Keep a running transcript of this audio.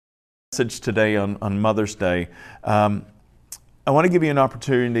Message today on Mother's Day. I want to give you an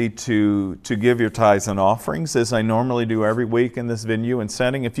opportunity to give your tithes and offerings as I normally do every week in this venue and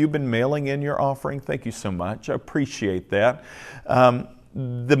setting. If you've been mailing in your offering, thank you so much. I appreciate that.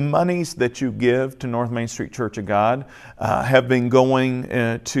 The monies that you give to North Main Street Church of God have been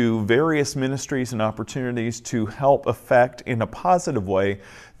going to various ministries and opportunities to help affect in a positive way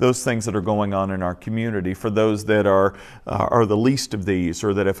those things that are going on in our community for those that are the least of these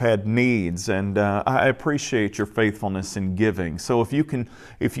or that have had needs. And I appreciate your faithfulness in giving. So if you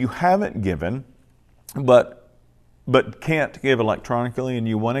haven't given, but can't give electronically and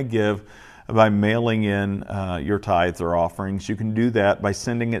you want to give by mailing in your tithes or offerings, you can do that by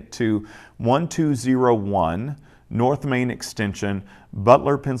sending it to 1201 North Main Extension,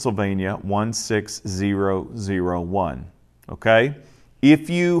 Butler, Pennsylvania 16001. Okay? If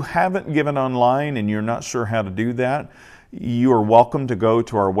you haven't given online and you're not sure how to do that, you are welcome to go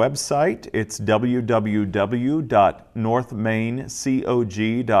to our website. It's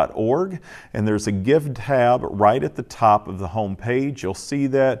www.northmaincog.org, and there's a Give tab right at the top of the home page. You'll see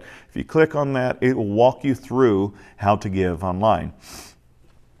that. If you click on that, it will walk you through how to give online.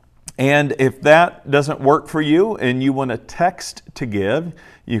 And if that doesn't work for you and you want to text to give,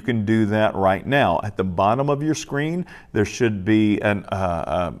 you can do that right now. At the bottom of your screen, there should be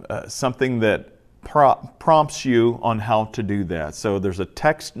something that prompts you on how to do that. So there's a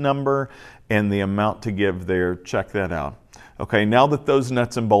text number and the amount to give there. Check that out. Okay, now that those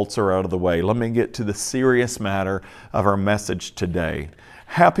nuts and bolts are out of the way, let me get to the serious matter of our message today.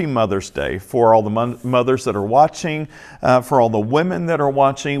 Happy Mother's Day for all the mothers that are watching, for all the women that are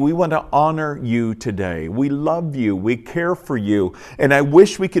watching. We want to honor you today. We love you. We care for you. And I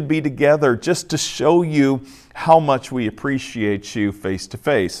wish we could be together just to show you how much we appreciate you face to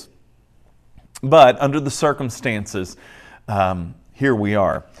face. But under the circumstances, here we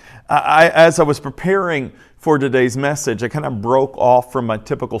are. As I was preparing for today's message, I kind of broke off from my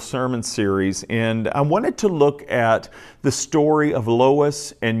typical sermon series, and I wanted to look at the story of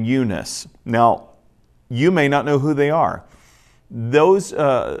Lois and Eunice. Now, you may not know who they are. Those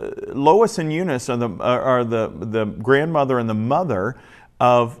Lois and Eunice are the grandmother and the mother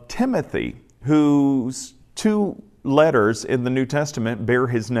of Timothy, whose two letters in the New Testament bear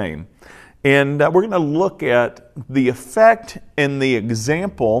his name. And we're going to look at the effect and the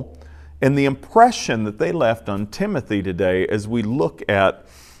example and the impression that they left on Timothy today as we look at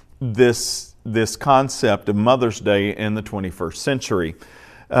this concept of Mother's Day in the 21st century.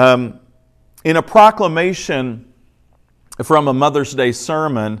 In a proclamation from a Mother's Day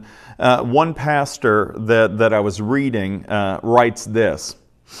sermon, one pastor that I was reading writes this.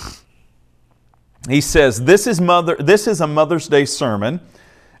 He says, "This is a Mother's Day sermon.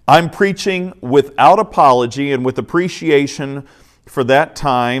 I'm preaching without apology and with appreciation for that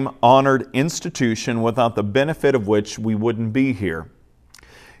time-honored institution without the benefit of which we wouldn't be here."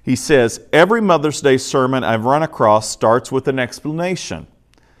 He says, "Every Mother's Day sermon I've run across starts with an explanation.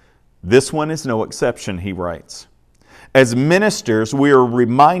 This one is no exception," he writes. "As ministers, we are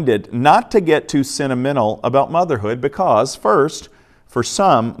reminded not to get too sentimental about motherhood because, first, for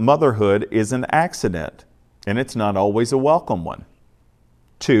some, motherhood is an accident, and it's not always a welcome one.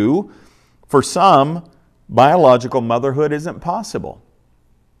 2, for some, biological motherhood isn't possible.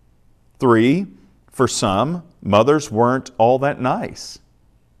 3, for some, mothers weren't all that nice.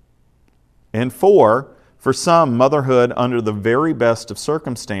 And 4, for some, motherhood under the very best of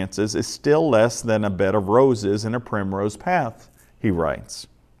circumstances is still less than a bed of roses in a primrose path," he writes.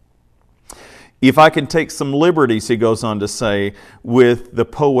 "If I can take some liberties," he goes on to say, with the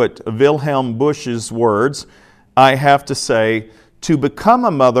poet Wilhelm Busch's words, "I have to say, to become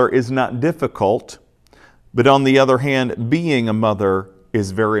a mother is not difficult, but on the other hand, being a mother is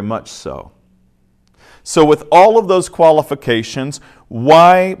very much so." So with all of those qualifications,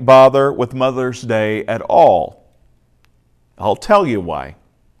 why bother with Mother's Day at all? I'll tell you why.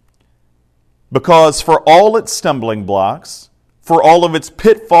 Because for all its stumbling blocks, for all of its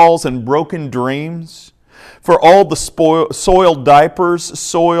pitfalls and broken dreams, for all the soiled diapers,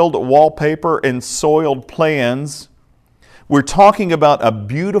 soiled wallpaper, and soiled plans, we're talking about a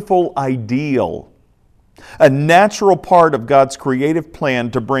beautiful ideal, a natural part of God's creative plan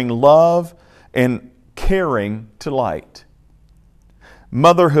to bring love and caring to light.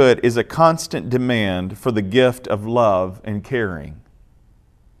 Motherhood is a constant demand for the gift of love and caring.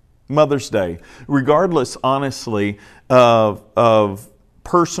 Mother's Day, regardless, honestly, of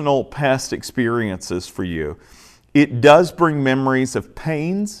personal past experiences for you, it does bring memories of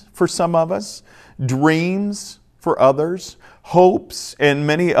pains for some of us, dreams for others, hopes, and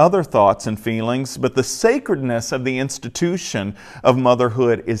many other thoughts and feelings, but the sacredness of the institution of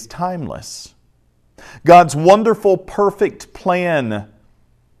motherhood is timeless. God's wonderful, perfect plan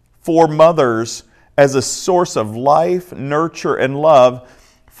for mothers as a source of life, nurture, and love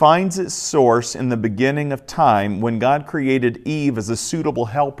finds its source in the beginning of time when God created Eve as a suitable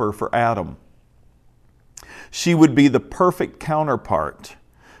helper for Adam. She would be the perfect counterpart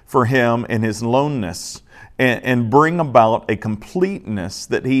for him in his loneness and bring about a completeness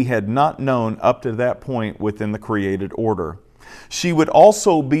that he had not known up to that point within the created order. She would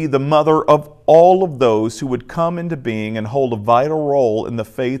also be the mother of all of those who would come into being and hold a vital role in the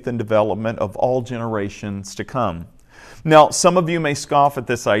faith and development of all generations to come. Now, some of you may scoff at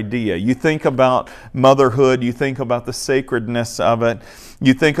this idea. You think about motherhood, you think about the sacredness of it,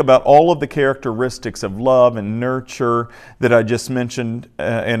 you think about all of the characteristics of love and nurture that I just mentioned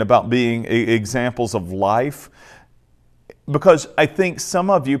and about being examples of life. Because I think some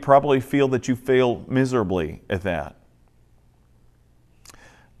of you probably feel that you fail miserably at that.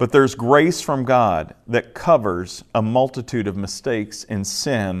 But there's grace from God that covers a multitude of mistakes and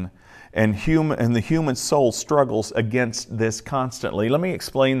sin, and the human soul struggles against this constantly. Let me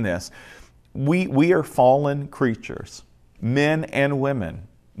explain this. We are fallen creatures, men and women,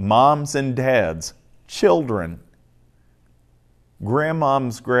 moms and dads, children,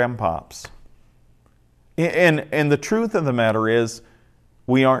 grandmoms, grandpops. And the truth of the matter is,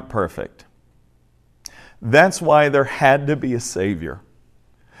 we aren't perfect. That's why there had to be a Savior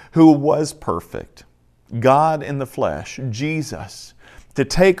who was perfect, God in the flesh, Jesus, to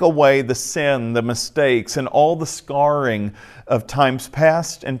take away the sin, the mistakes, and all the scarring of times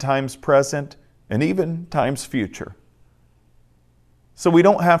past and times present, and even times future. So we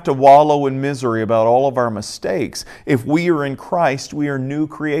don't have to wallow in misery about all of our mistakes. If we are in Christ, we are new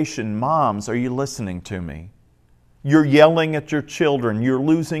creation. Moms, are you listening to me? You're yelling at your children. You're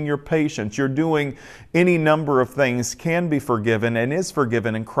losing your patience. You're doing any number of things can be forgiven and is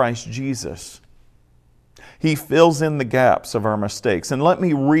forgiven in Christ Jesus. He fills in the gaps of our mistakes. And let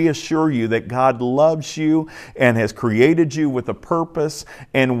me reassure you that God loves you and has created you with a purpose,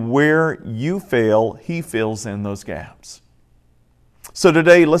 and where you fail, He fills in those gaps. So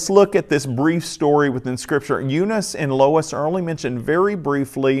today, let's look at this brief story within Scripture. Eunice and Lois are only mentioned very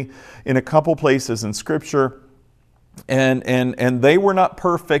briefly in a couple places in Scripture, and they were not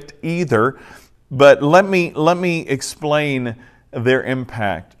perfect either. But let me explain their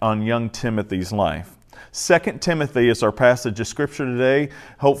impact on young Timothy's life. 2 Timothy is our passage of Scripture today.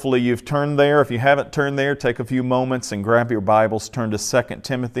 Hopefully you've turned there. If you haven't turned there, take a few moments and grab your Bibles. Turn to 2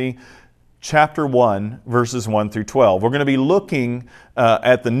 Timothy chapter 1, verses 1 through 12. We're going to be looking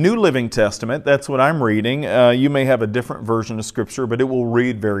at the New Living Testament. That's what I'm reading. You may have a different version of Scripture, but it will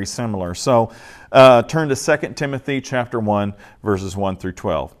read very similar. So turn to 2 Timothy chapter 1, verses 1 through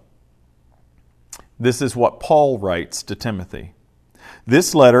 12. This is what Paul writes to Timothy.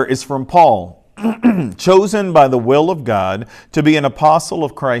 This letter is from Paul, chosen by the will of God to be an apostle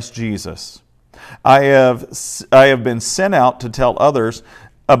of Christ Jesus. I have been sent out to tell others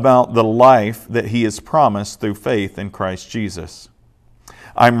about the life that He has promised through faith in Christ Jesus.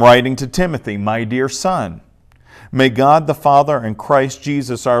 I'm writing to Timothy, my dear son. May God the Father and Christ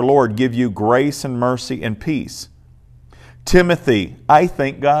Jesus our Lord give you grace and mercy and peace. Timothy, I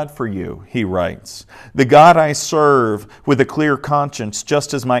thank God for you, he writes. The God I serve with a clear conscience,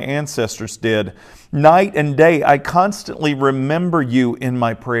 just as my ancestors did. Night and day I constantly remember you in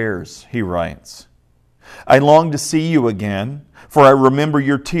my prayers, he writes. I long to see you again, for I remember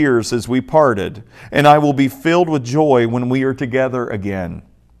your tears as we parted, and I will be filled with joy when we are together again.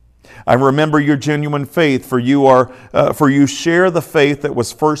 I remember your genuine faith, for you share the faith that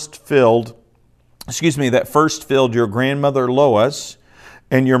first filled your grandmother Lois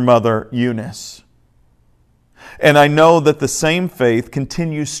and your mother Eunice. And I know that the same faith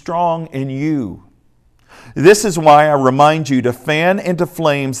continues strong in you. This is why I remind you to fan into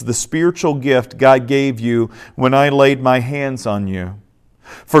flames the spiritual gift God gave you when I laid my hands on you.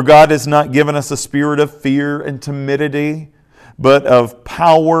 For God has not given us a spirit of fear and timidity, but of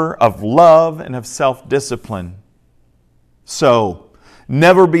power, of love, and of self-discipline. So,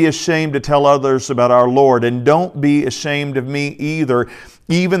 never be ashamed to tell others about our Lord, and don't be ashamed of me either,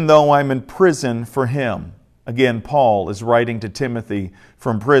 even though I'm in prison for Him. Again, Paul is writing to Timothy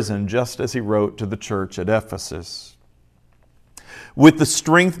from prison, just as he wrote to the church at Ephesus. With the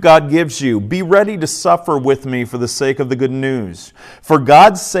strength God gives you, be ready to suffer with me for the sake of the good news. For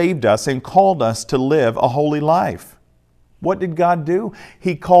God saved us and called us to live a holy life. What did God do?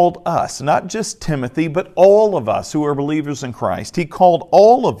 He called us, not just Timothy, but all of us who are believers in Christ. He called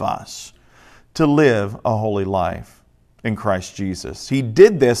all of us to live a holy life. in Christ Jesus. He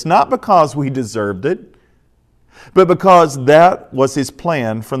did this not because we deserved it, but because that was His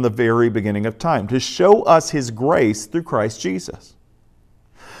plan from the very beginning of time, to show us His grace through Christ Jesus.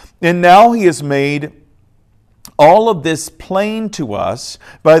 And now He has made all of this plain to us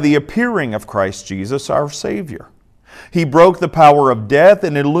by the appearing of Christ Jesus, our Savior. He broke the power of death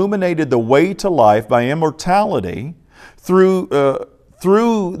and illuminated the way to life by immortality through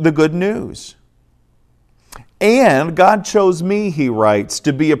the good news. And God chose me, he writes,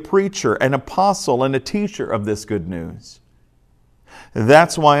 to be a preacher, an apostle, and a teacher of this good news.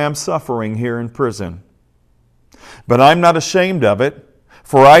 That's why I'm suffering here in prison. But I'm not ashamed of it,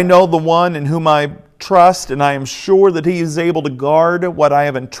 for I know the one in whom I trust, and I am sure that He is able to guard what I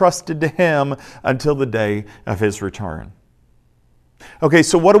have entrusted to Him until the day of His return. Okay,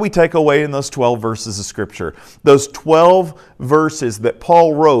 so what do we take away in those 12 verses of Scripture? Those 12 verses that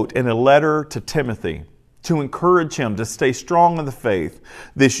Paul wrote in a letter to Timothy to encourage him to stay strong in the faith.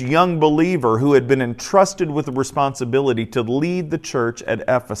 This young believer who had been entrusted with the responsibility to lead the church at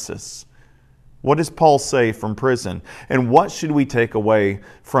Ephesus. What does Paul say from prison? And what should we take away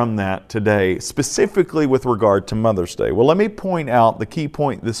from that today, specifically with regard to Mother's Day? Well, let me point out the key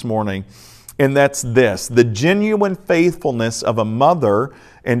point this morning, and that's this. The genuine faithfulness of a mother,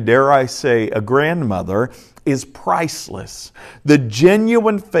 and dare I say a grandmother, is priceless. The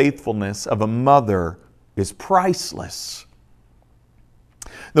genuine faithfulness of a mother is priceless.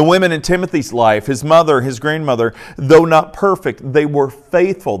 The women in Timothy's life, his mother, his grandmother, though not perfect, they were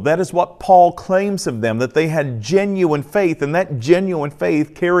faithful. That is what Paul claims of them, that they had genuine faith, and that genuine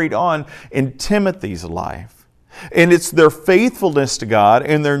faith carried on in Timothy's life. And it's their faithfulness to God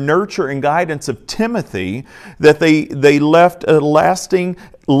and their nurture and guidance of Timothy that they left a lasting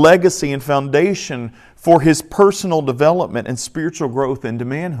legacy and foundation for his personal development and spiritual growth into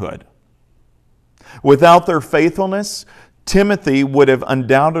manhood. Without their faithfulness, Timothy would have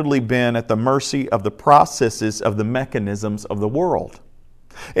undoubtedly been at the mercy of the processes of the mechanisms of the world.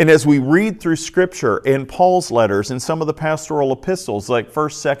 And as we read through Scripture in Paul's letters and some of the pastoral epistles like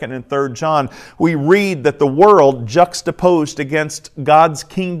 1st, 2nd, and 3rd John, we read that the world juxtaposed against God's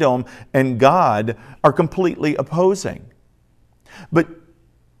kingdom and God are completely opposing. But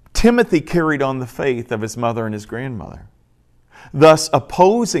Timothy carried on the faith of his mother and his grandmother, thus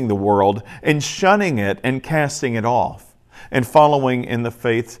opposing the world and shunning it and casting it off, and following in the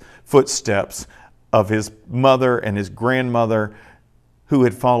faith footsteps of his mother and his grandmother who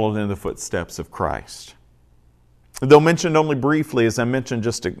had followed in the footsteps of Christ. Though mentioned only briefly, as I mentioned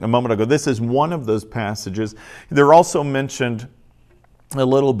just a moment ago, this is one of those passages. They're also mentioned a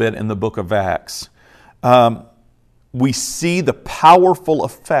little bit in the book of Acts. We see the powerful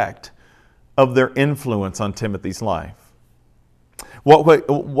effect of their influence on Timothy's life.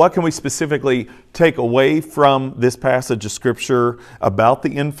 What can we specifically take away from this passage of Scripture about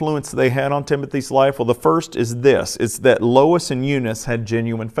the influence they had on Timothy's life? Well, the first is this. It's that Lois and Eunice had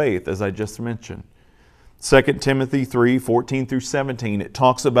genuine faith, as I just mentioned. 2 Timothy 3, 14 through 17, it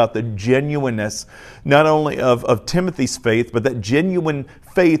talks about the genuineness not only of Timothy's faith, but that genuine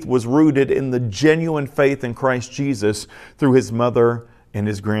faith was rooted in the genuine faith in Christ Jesus through his mother and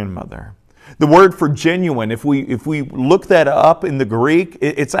his grandmother. The word for genuine, if we look that up in the Greek,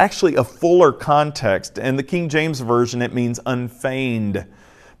 it's actually a fuller context. In the King James Version, it means unfeigned.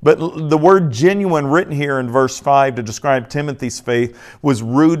 But the word genuine written here in verse 5 to describe Timothy's faith was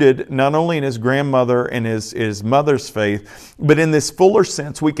rooted not only in his grandmother and his mother's faith, but in this fuller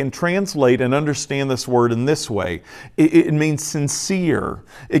sense, we can translate and understand this word in this way. It means sincere.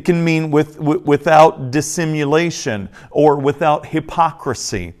 It can mean without dissimulation or without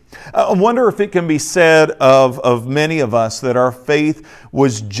hypocrisy. I wonder if it can be said of many of us that our faith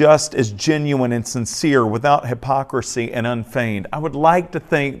was just as genuine and sincere without hypocrisy and unfeigned. I would like to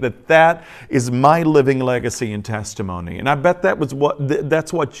think that is my living legacy and testimony. And I bet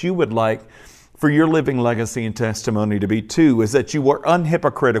that's what you would like for your living legacy and testimony to be too, is that you were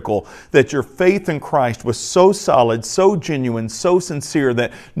unhypocritical, that your faith in Christ was so solid, so genuine, so sincere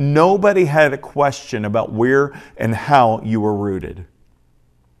that nobody had a question about where and how you were rooted.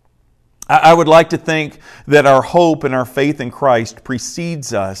 I would like to think that our hope and our faith in Christ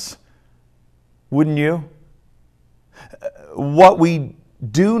precedes us. Wouldn't you? What we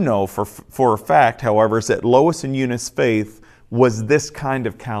do know for a fact, however, is that Lois and Eunice's faith was this kind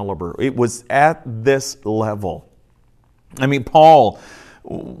of caliber. It was at this level. I mean, Paul,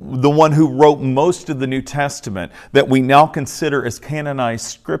 the one who wrote most of the New Testament that we now consider as canonized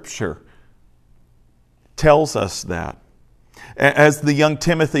Scripture, tells us that. As the young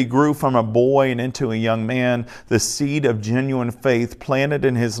Timothy grew from a boy and into a young man, the seed of genuine faith planted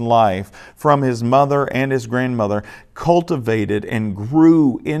in his life from his mother and his grandmother cultivated and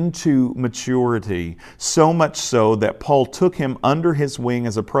grew into maturity, so much so that Paul took him under his wing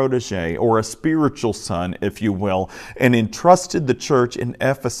as a protege, or a spiritual son, if you will, and entrusted the church in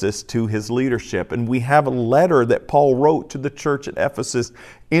Ephesus to his leadership. And we have a letter that Paul wrote to the church at Ephesus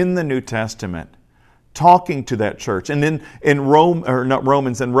in the New Testament, talking to that church. And then in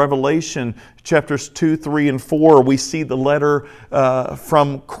Revelation chapters 2, 3, and 4, we see the letter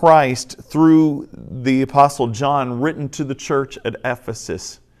from Christ through the Apostle John written to the church at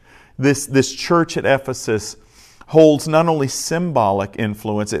Ephesus. This church at Ephesus holds not only symbolic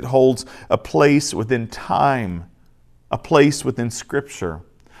influence, it holds a place within time, a place within Scripture,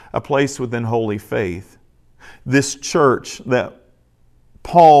 a place within holy faith. This church that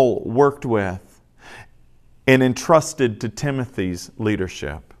Paul worked with and entrusted to Timothy's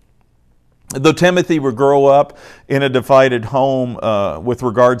leadership. Though Timothy would grow up in a divided home with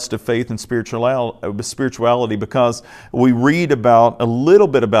regards to faith and spirituality, because we read about a little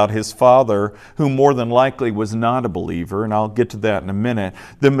bit about his father, who more than likely was not a believer, and I'll get to that in a minute,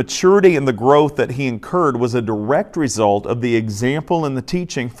 the maturity and the growth that he incurred was a direct result of the example and the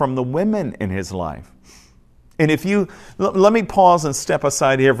teaching from the women in his life. And let me pause and step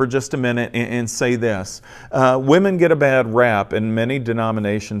aside here for just a minute and say this. Women get a bad rap in many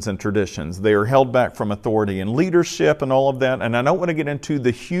denominations and traditions. They are held back from authority and leadership and all of that. And I don't want to get into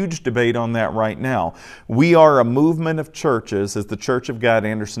the huge debate on that right now. We are a movement of churches, as the Church of God,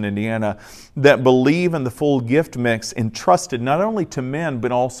 Anderson, Indiana, that believe in the full gift mix entrusted not only to men,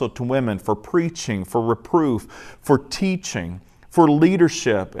 but also to women, for preaching, for reproof, for teaching, for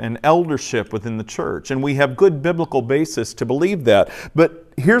leadership and eldership within the church. And we have good biblical basis to believe that. But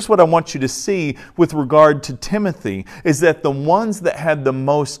here's what I want you to see with regard to Timothy, is that the ones that had the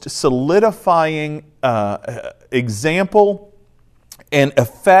most solidifying example and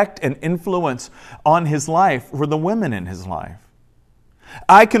effect and influence on his life were the women in his life.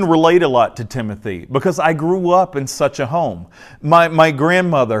 I can relate a lot to Timothy because I grew up in such a home. My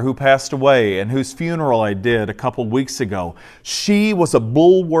grandmother, who passed away and whose funeral I did a couple weeks ago, she was a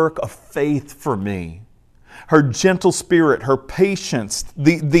bulwark of faith for me. Her gentle spirit, her patience,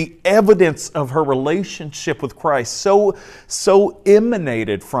 the evidence of her relationship with Christ so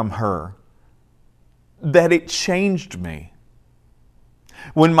emanated from her that it changed me.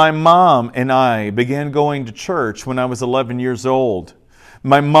 When my mom and I began going to church when I was 11 years old,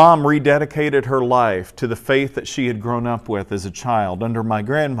 my mom rededicated her life to the faith that she had grown up with as a child under my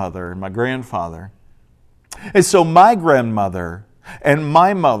grandmother and my grandfather. And so my grandmother and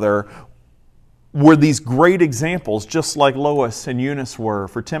my mother were these great examples, just like Lois and Eunice were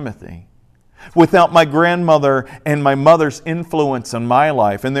for Timothy. Without my grandmother and my mother's influence in my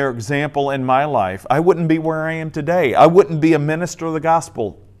life and their example in my life, I wouldn't be where I am today. I wouldn't be a minister of the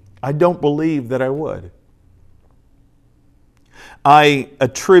gospel. I don't believe that I would. I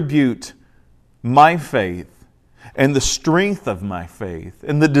attribute my faith and the strength of my faith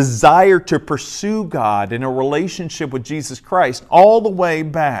and the desire to pursue God in a relationship with Jesus Christ all the way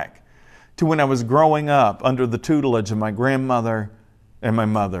back to when I was growing up under the tutelage of my grandmother and my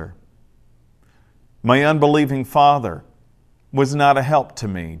mother. My unbelieving father was not a help to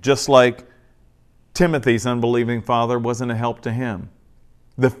me, just like Timothy's unbelieving father wasn't a help to him.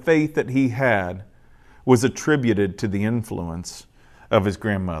 The faith that he had was attributed to the influence of his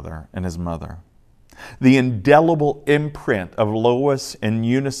grandmother and his mother. The indelible imprint of Lois and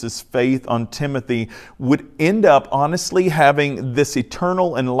Eunice's faith on Timothy would end up honestly having this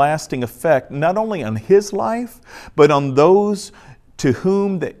eternal and lasting effect, not only on his life, but on those to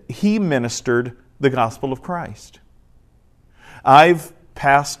whom that he ministered the gospel of Christ. I've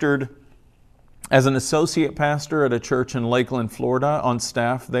pastored as an associate pastor at a church in Lakeland, Florida, on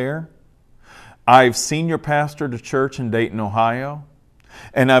staff there. I've senior pastored a church in Dayton, Ohio.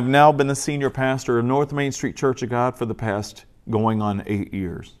 And I've now been the senior pastor of North Main Street Church of God for the past going on 8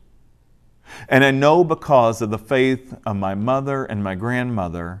 years. And I know because of the faith of my mother and my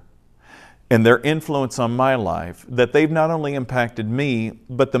grandmother and their influence on my life that they've not only impacted me,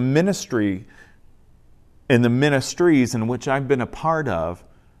 but the ministry and the ministries in which I've been a part of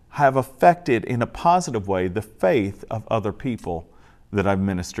have affected in a positive way the faith of other people that I've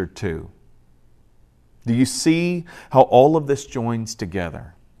ministered to. Do you see how all of this joins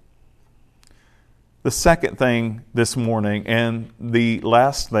together? The second thing this morning, and the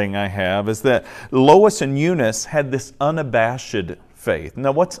last thing I have, is that Lois and Eunice had this unabashed faith.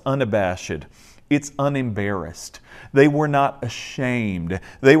 Now, what's unabashed? It's unembarrassed. They were not ashamed.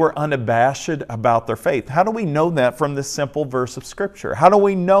 They were unabashed about their faith. How do we know that from this simple verse of Scripture? How do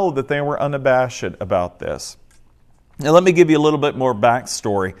we know that they were unabashed about this? Now, let me give you a little bit more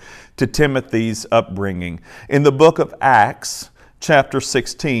backstory to Timothy's upbringing. In the book of Acts, chapter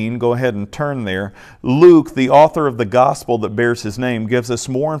 16, go ahead and turn there. Luke, the author of the gospel that bears his name, gives us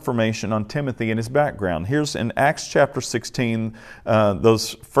more information on Timothy and his background. Here's in Acts chapter 16,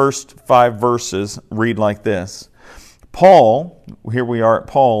 those first 5 verses read like this. Paul, here we are at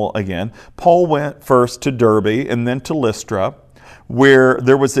Paul again. Paul went first to Derbe and then to Lystra, where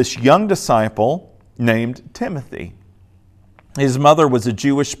there was this young disciple named Timothy. His mother was a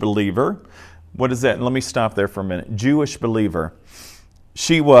Jewish believer. What is that? Let me stop there for a minute. Jewish believer.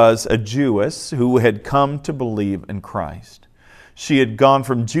 She was a Jewess who had come to believe in Christ. She had gone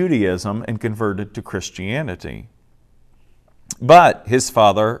from Judaism and converted to Christianity. But his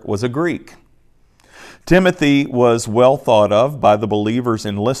father was a Greek. Timothy was well thought of by the believers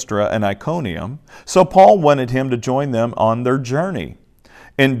in Lystra and Iconium, so Paul wanted him to join them on their journey.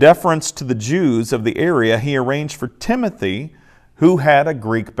 In deference to the Jews of the area, he arranged for Timothy, who had a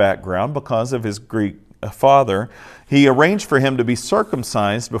Greek background because of his Greek father, he arranged for him to be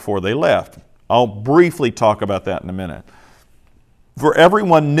circumcised before they left. I'll briefly talk about that in a minute. For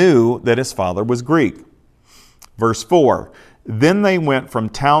everyone knew that his father was Greek. Verse 4, then they went from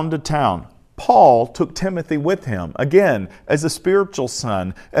town to town. Paul took Timothy with him, again, as a spiritual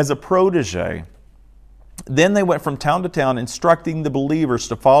son, as a protege. Then they went from town to town, instructing the believers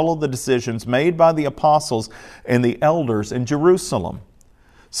to follow the decisions made by the apostles and the elders in Jerusalem.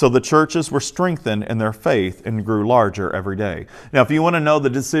 So the churches were strengthened in their faith and grew larger every day. Now, if you want to know the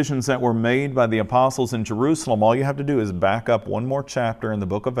decisions that were made by the apostles in Jerusalem, all you have to do is back up one more chapter in the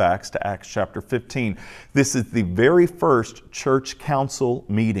book of Acts to Acts chapter 15. This is the very first church council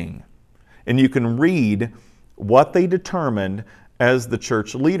meeting. And you can read what they determined as the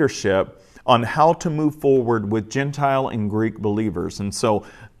church leadership on how to move forward with Gentile and Greek believers. And so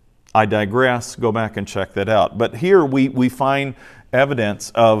I digress, go back and check that out. But here we find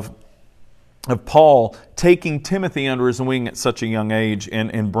evidence of Paul taking Timothy under his wing at such a young age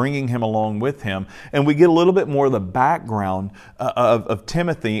and bringing him along with him. And we get a little bit more of the background of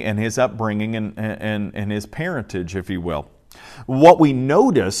Timothy and his upbringing and his parentage, if you will. What we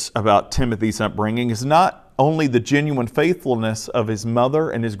notice about Timothy's upbringing is not only the genuine faithfulness of his mother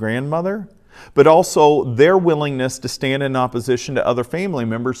and his grandmother, but also their willingness to stand in opposition to other family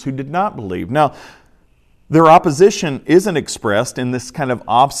members who did not believe. Now, their opposition isn't expressed in this kind of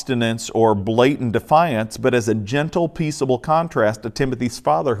obstinance or blatant defiance, but as a gentle, peaceable contrast to Timothy's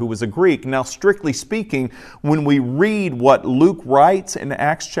father, who was a Greek. Now, strictly speaking, when we read what Luke writes in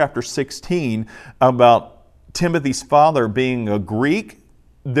Acts chapter 16 about Timothy's father being a Greek,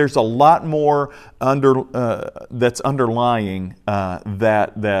 there's a lot more that's underlying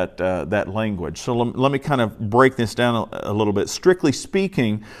that language. So let me kind of break this down a little bit. Strictly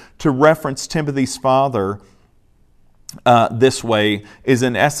speaking, to reference Timothy's father this way is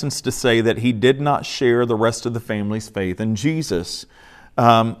in essence to say that he did not share the rest of the family's faith in Jesus.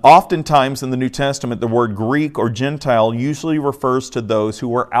 Oftentimes in the New Testament, the word Greek or Gentile usually refers to those who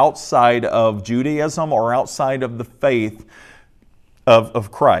were outside of Judaism or outside of the faith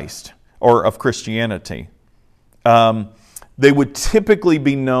of Christ or of Christianity. They would typically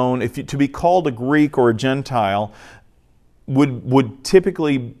be known, to be called a Greek or a Gentile, would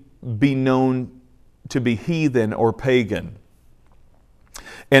typically be known to be heathen or pagan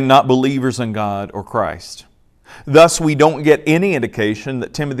and not believers in God or Christ. Thus, we don't get any indication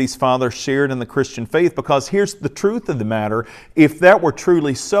that Timothy's father shared in the Christian faith, because here's the truth of the matter. If that were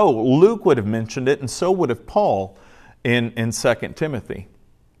truly so, Luke would have mentioned it, and so would have Paul in 2 Timothy.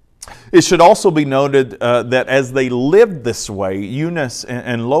 It should also be noted that as they lived this way, Eunice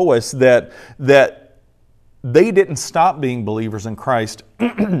and Lois, that they didn't stop being believers in Christ,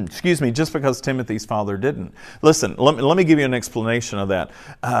 excuse me, just because Timothy's father didn't. Listen, let me give you an explanation of that.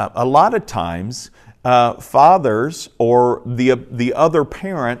 A lot of times, fathers or the other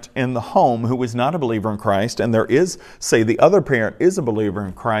parent in the home who is not a believer in Christ, and there is, say, the other parent is a believer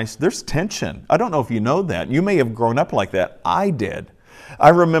in Christ, there's tension. I don't know if you know that. You may have grown up like that. I did. I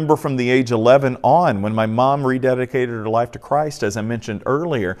remember from the age 11 on when my mom rededicated her life to Christ, as I mentioned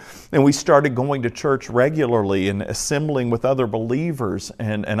earlier, and we started going to church regularly and assembling with other believers,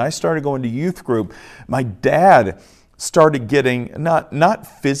 and I started going to youth group. My dad started getting not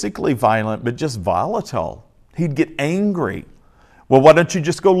physically violent, but just volatile. He'd get angry. Well, why don't you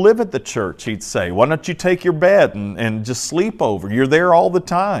just go live at the church, he'd say. Why don't you take your bed and just sleep over? You're there all the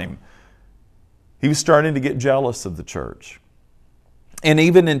time. He was starting to get jealous of the church. And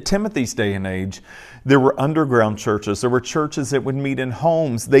even in Timothy's day and age, there were underground churches. There were churches that would meet in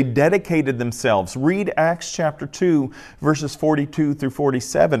homes. They dedicated themselves. Read Acts chapter 2, verses 42 through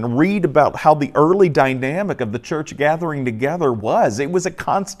 47. Read about how the early dynamic of the church gathering together was. It was a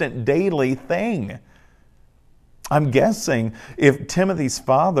constant daily thing. I'm guessing if Timothy's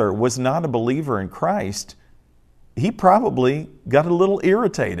father was not a believer in Christ, he probably got a little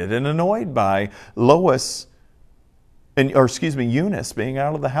irritated and annoyed by Eunice being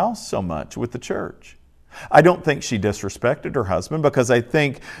out of the house so much with the church. I don't think she disrespected her husband, because I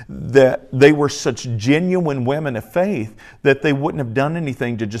think that they were such genuine women of faith that they wouldn't have done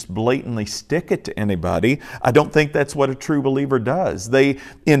anything to just blatantly stick it to anybody. I don't think that's what a true believer does. They,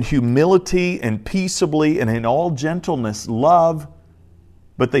 in humility and peaceably and in all gentleness, love,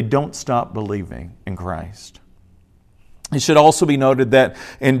 but they don't stop believing in Christ. It should also be noted that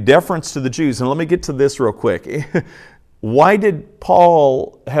in deference to the Jews, and let me get to this real quick. Why did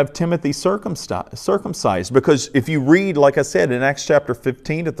Paul have Timothy circumcised? Because if you read, like I said, in Acts chapter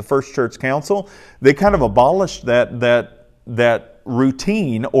 15 at the First Church Council, they kind of abolished that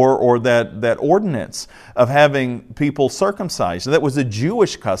routine or that ordinance of having people circumcised. And that was a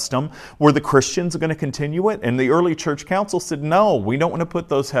Jewish custom. Were the Christians going to continue it? And the early church council said, no, we don't want to put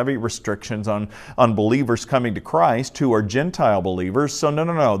those heavy restrictions on believers coming to Christ who are Gentile believers. So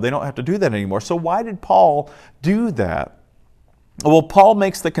no, they don't have to do that anymore. So why did Paul do that? Well, Paul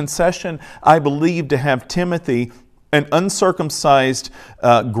makes the concession, I believe, to have Timothy, an uncircumcised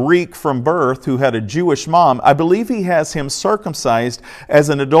Greek from birth who had a Jewish mom. I believe he has him circumcised as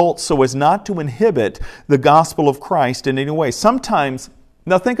an adult so as not to inhibit the gospel of Christ in any way. Sometimes,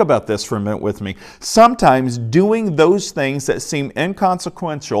 now think about this for a minute with me, sometimes doing those things that seem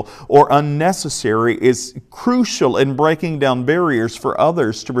inconsequential or unnecessary is crucial in breaking down barriers for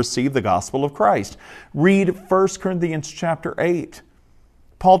others to receive the gospel of Christ. Read 1 Corinthians chapter 8.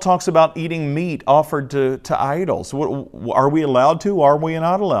 Paul talks about eating meat offered to idols. Are we allowed to? Are we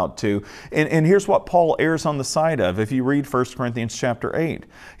not allowed to? And here's what Paul errs on the side of if you read 1 Corinthians chapter 8.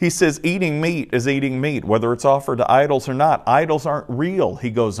 He says eating meat is eating meat, whether it's offered to idols or not. Idols aren't real, he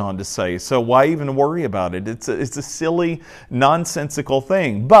goes on to say. So why even worry about it? It's a silly, nonsensical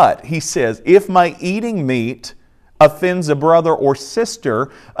thing. But he says, if my eating meat offends a brother or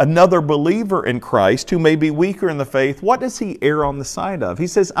sister, another believer in Christ who may be weaker in the faith, what does he err on the side of? He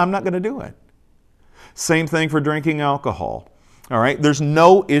says, I'm not going to do it. Same thing for drinking alcohol. All right, there's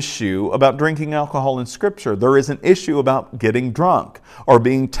no issue about drinking alcohol in Scripture. There is an issue about getting drunk or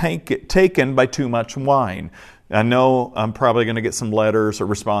being taken by too much wine. I know I'm probably going to get some letters or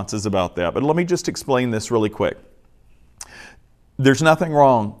responses about that, but let me just explain this really quick. There's nothing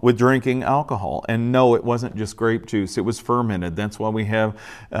wrong with drinking alcohol, and no, it wasn't just grape juice; it was fermented. That's why we have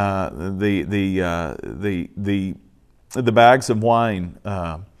the bags of wine.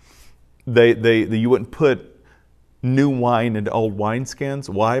 You wouldn't put new wine into old wineskins.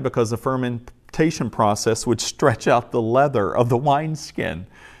 Why? Because the fermentation process would stretch out the leather of the wineskin.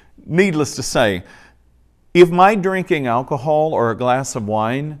 Needless to say, if my drinking alcohol or a glass of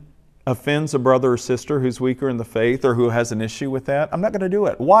wine offends a brother or sister who's weaker in the faith or who has an issue with that, I'm not going to do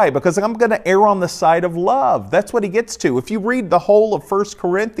it. Why? Because I'm going to err on the side of love. That's what he gets to. If you read the whole of 1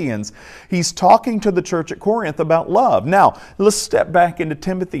 Corinthians, he's talking to the church at Corinth about love. Now, let's step back into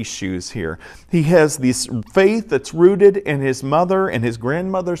Timothy's shoes here. He has this faith that's rooted in his mother and his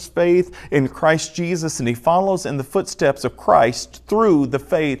grandmother's faith in Christ Jesus, and he follows in the footsteps of Christ through the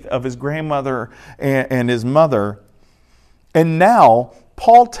faith of his grandmother and his mother. And now,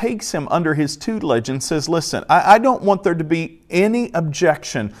 Paul takes him under his tutelage and says, listen, I don't want there to be any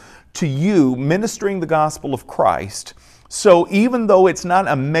objection to you ministering the gospel of Christ. So even though it's not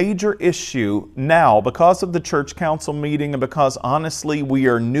a major issue now because of the church council meeting and because honestly we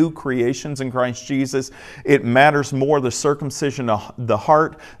are new creations in Christ Jesus, it matters more the circumcision of the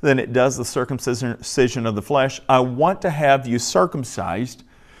heart than it does the circumcision of the flesh. I want to have you circumcised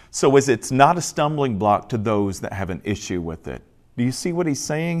so as it's not a stumbling block to those that have an issue with it. Do you see what he's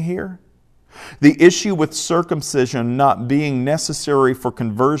saying here? The issue with circumcision not being necessary for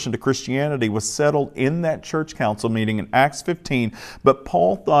conversion to Christianity was settled in that church council meeting in Acts 15, but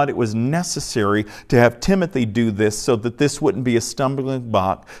Paul thought it was necessary to have Timothy do this so that this wouldn't be a stumbling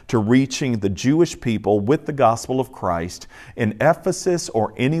block to reaching the Jewish people with the gospel of Christ in Ephesus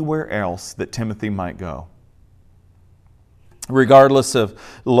or anywhere else that Timothy might go. Regardless,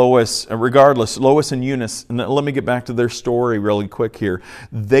 Lois and Eunice, and let me get back to their story really quick here.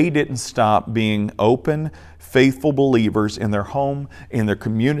 They didn't stop being open, faithful believers in their home, in their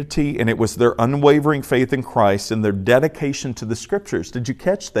community, and it was their unwavering faith in Christ and their dedication to the Scriptures. Did you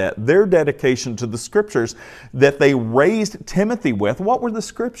catch that? Their dedication to the Scriptures that they raised Timothy with. What were the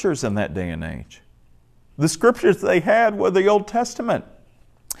Scriptures in that day and age? The Scriptures they had were the Old Testament.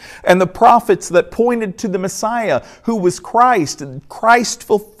 And the prophets that pointed to the Messiah, who was Christ. And Christ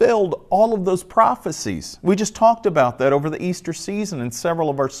fulfilled all of those prophecies. We just talked about that over the Easter season in several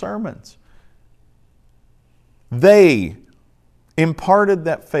of our sermons. They imparted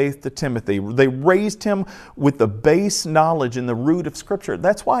that faith to Timothy. They raised him with the base knowledge and the root of Scripture.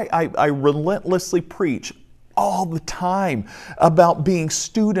 That's why I relentlessly preach all the time about being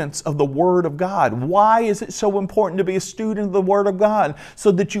students of the Word of God. Why is it so important to be a student of the Word of God?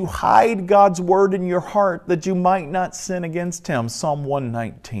 So that you hide God's Word in your heart that you might not sin against Him. Psalm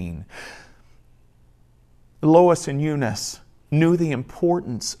 119. Lois and Eunice knew the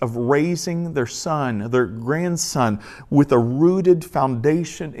importance of raising their son, their grandson, with a rooted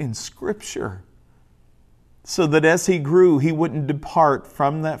foundation in Scripture, so that as he grew, he wouldn't depart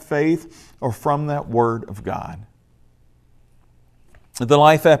from that faith or from that Word of God. The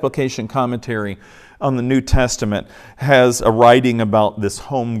Life Application Commentary on the New Testament has a writing about this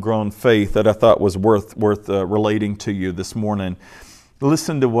homegrown faith that I thought was worth relating to you this morning.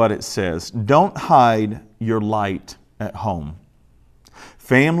 Listen to what it says. Don't hide your light at home.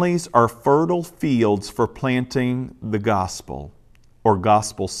 Families are fertile fields for planting the gospel or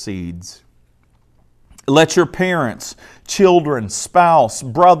gospel seeds. Let your parents, children, spouse,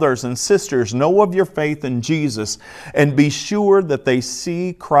 brothers, and sisters know of your faith in Jesus and be sure that they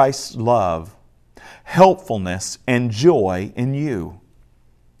see Christ's love, helpfulness, and joy in you.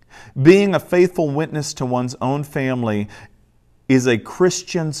 Being a faithful witness to one's own family is a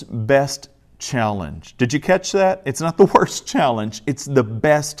Christian's best challenge. Did you catch that? It's not the worst challenge. It's the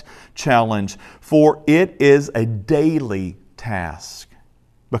best challenge, for it is a daily task.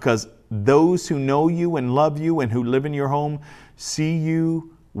 Because those who know you and love you and who live in your home see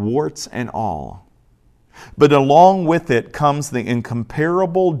you, warts and all. But along with it comes the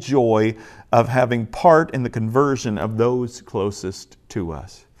incomparable joy of having part in the conversion of those closest to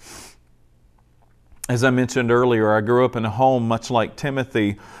us. As I mentioned earlier, I grew up in a home much like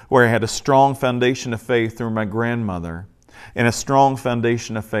Timothy, where I had a strong foundation of faith through my grandmother and a strong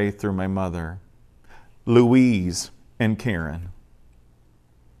foundation of faith through my mother, Louise and Karen.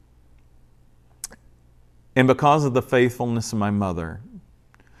 And because of the faithfulness of my mother,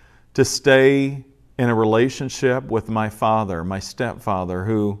 to stay in a relationship with my father, my stepfather,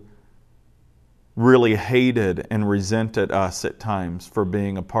 who really hated and resented us at times for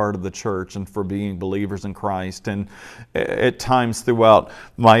being a part of the church and for being believers in Christ. And at times throughout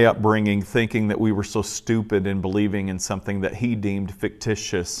my upbringing, thinking that we were so stupid in believing in something that he deemed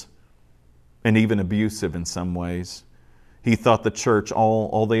fictitious and even abusive in some ways. He thought the church,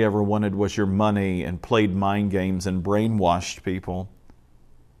 all they ever wanted was your money, and played mind games and brainwashed people.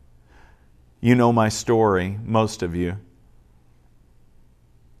 You know my story, most of you.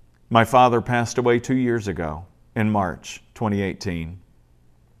 My father passed away 2 years ago in March 2018.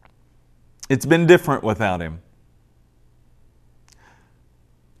 It's been different without him.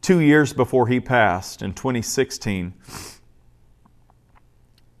 2 years before he passed, in 2016,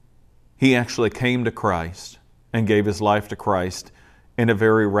 he actually came to Christ and gave his life to Christ in a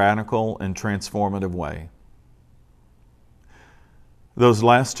very radical and transformative way. Those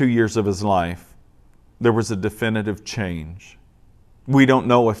last 2 years of his life, there was a definitive change. We don't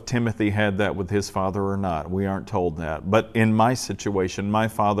know if Timothy had that with his father or not. We aren't told that. But in my situation, my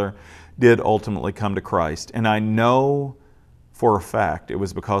father did ultimately come to Christ. And I know for a fact it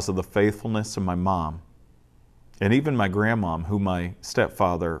was because of the faithfulness of my mom and even my grandmom, who my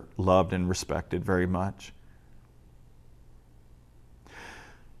stepfather loved and respected very much.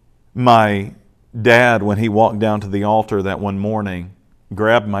 My dad, when he walked down to the altar that one morning,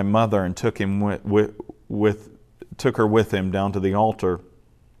 grabbed my mother and took her with him down to the altar.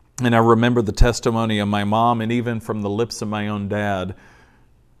 And I remember the testimony of my mom, and even from the lips of my own dad,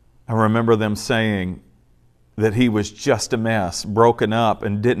 I remember them saying that he was just a mess, broken up,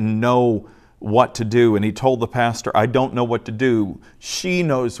 and didn't know what to do. And he told the pastor, I don't know what to do. She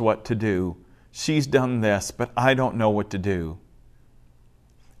knows what to do. She's done this, but I don't know what to do.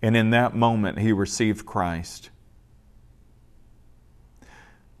 And in that moment, he received Christ.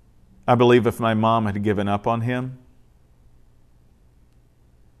 I believe if my mom had given up on him,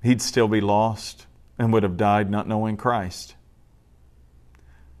 he'd still be lost and would have died not knowing Christ.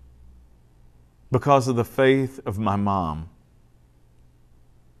 Because of the faith of my mom,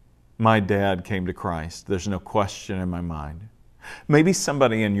 my dad came to Christ. There's no question in my mind. Maybe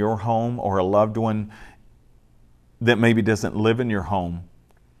somebody in your home or a loved one that maybe doesn't live in your home,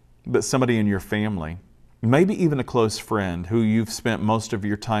 but somebody in your family, maybe even a close friend who you've spent most of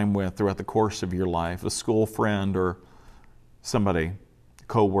your time with throughout the course of your life, a school friend or somebody, a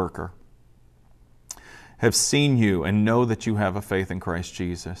co-worker, have seen you and know that you have a faith in Christ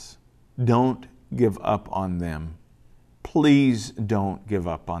Jesus. Don't give up on them. Please don't give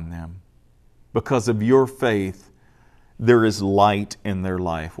up on them. Because of your faith, there is light in their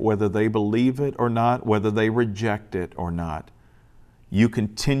life, whether they believe it or not, whether they reject it or not. You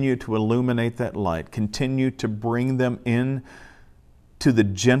continue to illuminate that light, continue to bring them in to the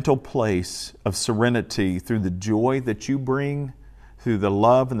gentle place of serenity through the joy that you bring, through the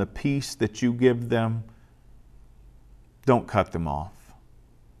love and the peace that you give them. Don't cut them off.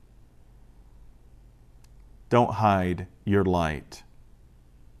 Don't hide your light.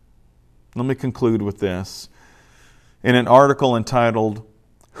 Let me conclude with this. In an article entitled,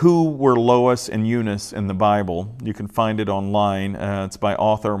 "Who Were Lois and Eunice in the Bible?" You can find it online. It's by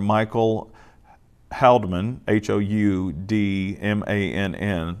author Michael Houdmann, Houdmann.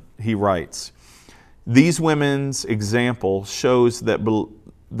 He writes, "These women's example shows that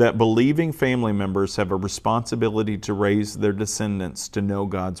believing family members have a responsibility to raise their descendants to know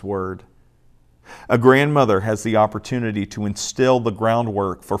God's Word. A grandmother has the opportunity to instill the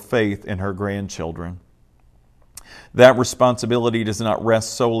groundwork for faith in her grandchildren. That responsibility does not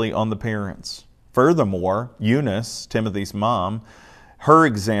rest solely on the parents. Furthermore, Eunice, Timothy's mom, her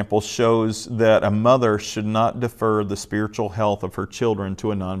example shows that a mother should not defer the spiritual health of her children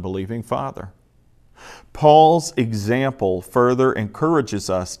to a non-believing father. Paul's example further encourages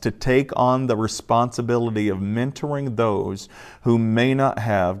us to take on the responsibility of mentoring those who may not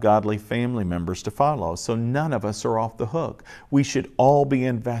have godly family members to follow. So none of us are off the hook. We should all be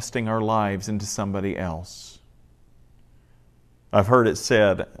investing our lives into somebody else. I've heard it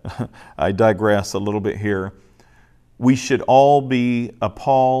said, I digress a little bit here, we should all be a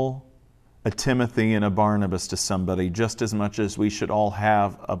Paul, a Timothy, and a Barnabas to somebody, just as much as we should all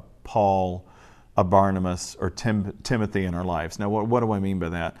have a Paul, a Barnabas, or Timothy in our lives. Now, what do I mean by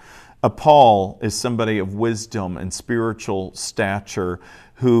that? A Paul is somebody of wisdom and spiritual stature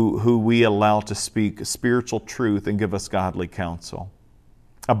who we allow to speak spiritual truth and give us godly counsel.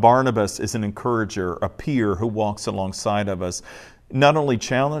 A Barnabas is an encourager, a peer who walks alongside of us, not only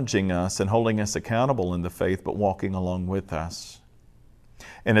challenging us and holding us accountable in the faith, but walking along with us.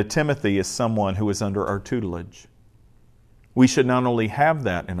 And a Timothy is someone who is under our tutelage. We should not only have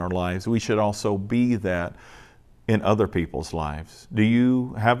that in our lives, we should also be that in other people's lives. Do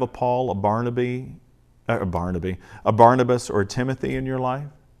you have a Paul, a Barnabas, or a Timothy in your life?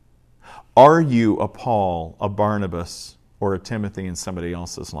 Are you a Paul, a Barnabas, or a Timothy in somebody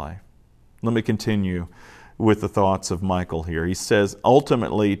else's life? Let me continue with the thoughts of Michael here. He says,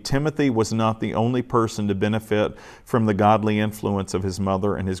 ultimately, Timothy was not the only person to benefit from the godly influence of his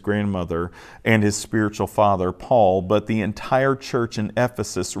mother and his grandmother and his spiritual father, Paul, but the entire church in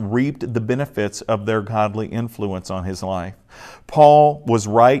Ephesus reaped the benefits of their godly influence on his life. Paul was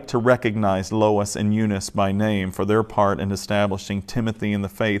right to recognize Lois and Eunice by name for their part in establishing Timothy in the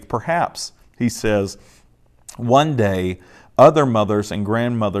faith. Perhaps, he says, one day, other mothers and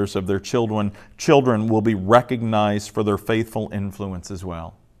grandmothers of their children will be recognized for their faithful influence as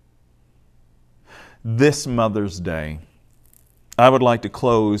well. This Mother's Day, I would like to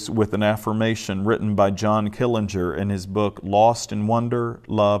close with an affirmation written by John Killinger in his book, Lost in Wonder,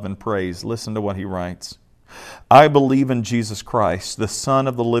 Love, and Praise. Listen to what he writes. I believe in Jesus Christ, the Son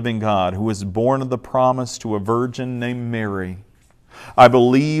of the living God, who was born of the promise to a virgin named Mary. I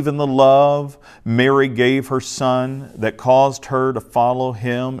believe in the love Mary gave her Son that caused her to follow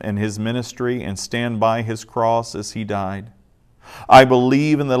Him in His ministry and stand by His cross as He died. I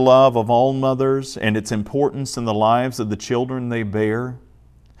believe in the love of all mothers and its importance in the lives of the children they bear.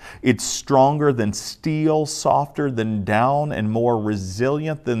 It's stronger than steel, softer than down, and more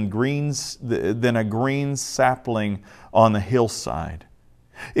resilient than a green sapling on the hillside.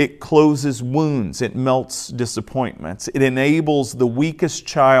 It closes wounds. It melts disappointments. It enables the weakest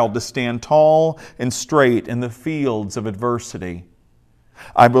child to stand tall and straight in the fields of adversity.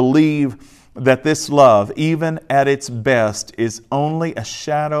 I believe that this love, even at its best, is only a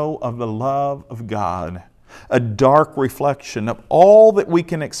shadow of the love of God, a dark reflection of all that we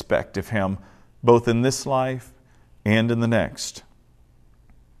can expect of Him, both in this life and in the next.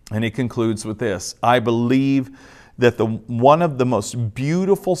 And he concludes with this, I believe that one of the most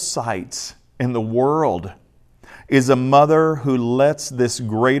beautiful sights in the world is a mother who lets this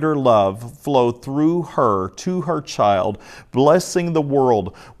greater love flow through her to her child, blessing the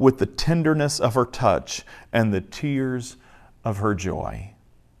world with the tenderness of her touch and the tears of her joy.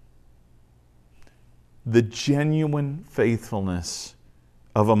 The genuine faithfulness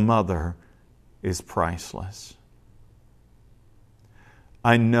of a mother is priceless.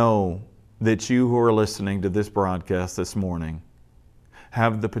 I know that you who are listening to this broadcast this morning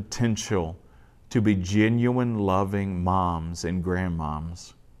have the potential to be genuine, loving moms and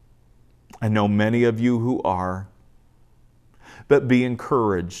grandmoms. I know many of you who are, but be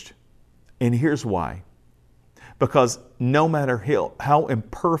encouraged. And here's why. Because no matter how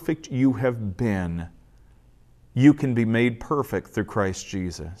imperfect you have been, you can be made perfect through Christ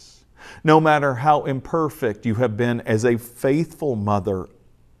Jesus. No matter how imperfect you have been as a faithful mother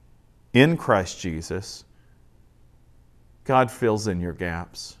in Christ Jesus, God fills in your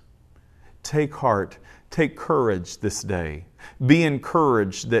gaps. Take heart, take courage this day. Be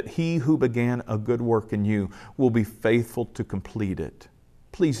encouraged that He who began a good work in you will be faithful to complete it.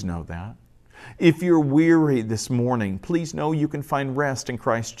 Please know that. If you're weary this morning, please know you can find rest in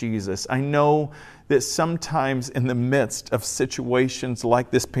Christ Jesus. I know that sometimes in the midst of situations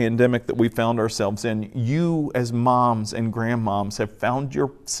like this pandemic that we found ourselves in, you as moms and grandmoms have found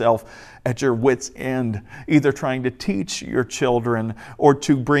yourself at your wit's end, either trying to teach your children or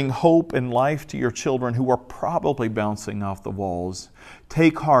to bring hope and life to your children who are probably bouncing off the walls.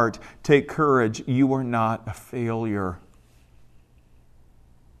 Take heart, take courage. You are not a failure.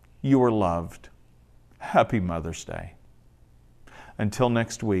 You are loved. Happy Mother's Day. Until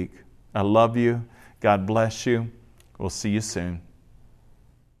next week, I love you. God bless you. We'll see you soon.